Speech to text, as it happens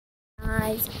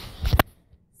guys.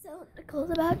 So Nicole's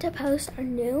about to post our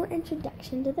new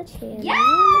introduction to the channel.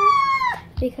 Yeah!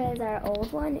 Because our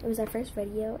old one, it was our first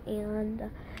video,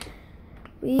 and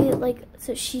we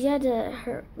so she had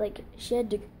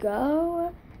to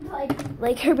go.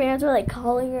 Like her parents were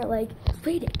calling her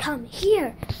wait, come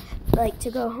here,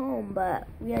 to go home, but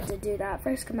we had to do that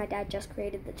first because my dad just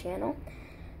created the channel.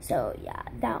 So yeah,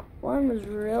 that one was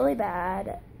really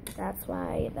bad. That's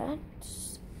why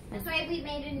we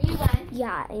made a new one.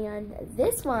 Yeah, and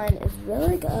this one is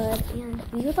really good, and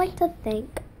we would like to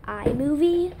thank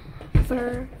iMovie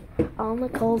for all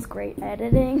Nicole's great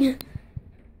editing,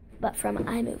 but from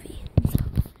iMovie. So,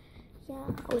 yeah,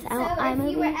 without iMovie.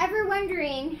 If you were ever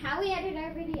wondering how we edit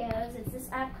our videos, it's this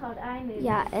app called iMovie.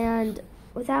 Yeah, and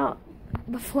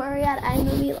before we had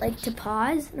iMovie, to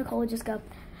pause, Nicole would just go,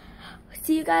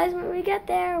 "See you guys when we get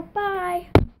there. Bye."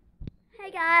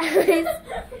 Hey guys.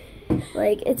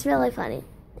 It's really funny.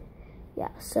 Yeah,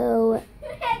 so.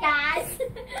 Hey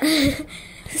guys.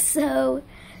 So,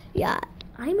 yeah,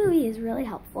 iMovie is really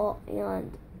helpful,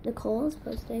 and Nicole is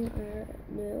posting our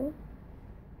new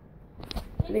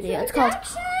video. It's called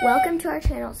Welcome to Our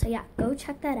Channel. So yeah, go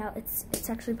check that out. It's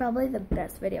actually probably the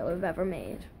best video we've ever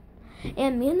made.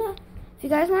 And if you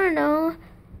guys want to know,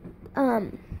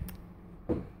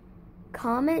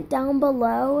 comment down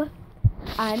below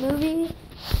iMovie.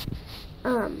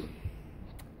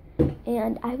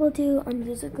 And I will do on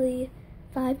Musical.ly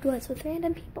 5 duets with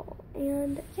random people.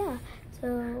 And yeah,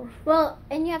 so. Well,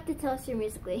 and you have to tell us your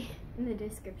Musical.ly in the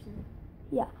description.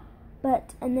 Yeah,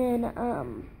 and then,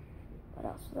 what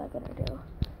else was I gonna do?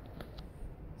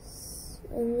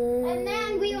 And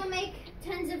then we will make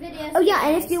tons of videos. Oh yeah,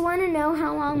 and if you want to know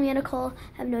how long me and Nicole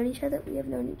have known each other, we have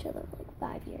known each other for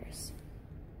 5 years.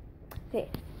 Okay,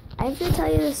 I have to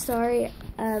tell you the story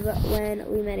of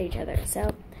when we met each other.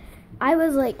 So, I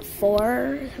was 4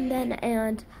 or something,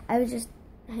 and I was just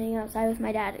hanging outside with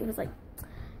my dad. It was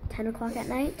 10 o'clock at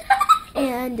night,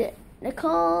 and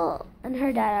Nicole and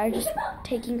her dad are just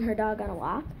taking her dog on a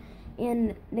walk,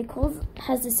 and Nicole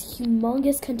has this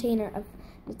humongous container of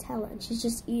Nutella, and she's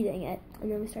just eating it,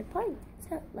 and then we started playing.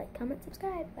 So, comment,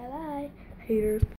 subscribe. Bye-bye. Haters.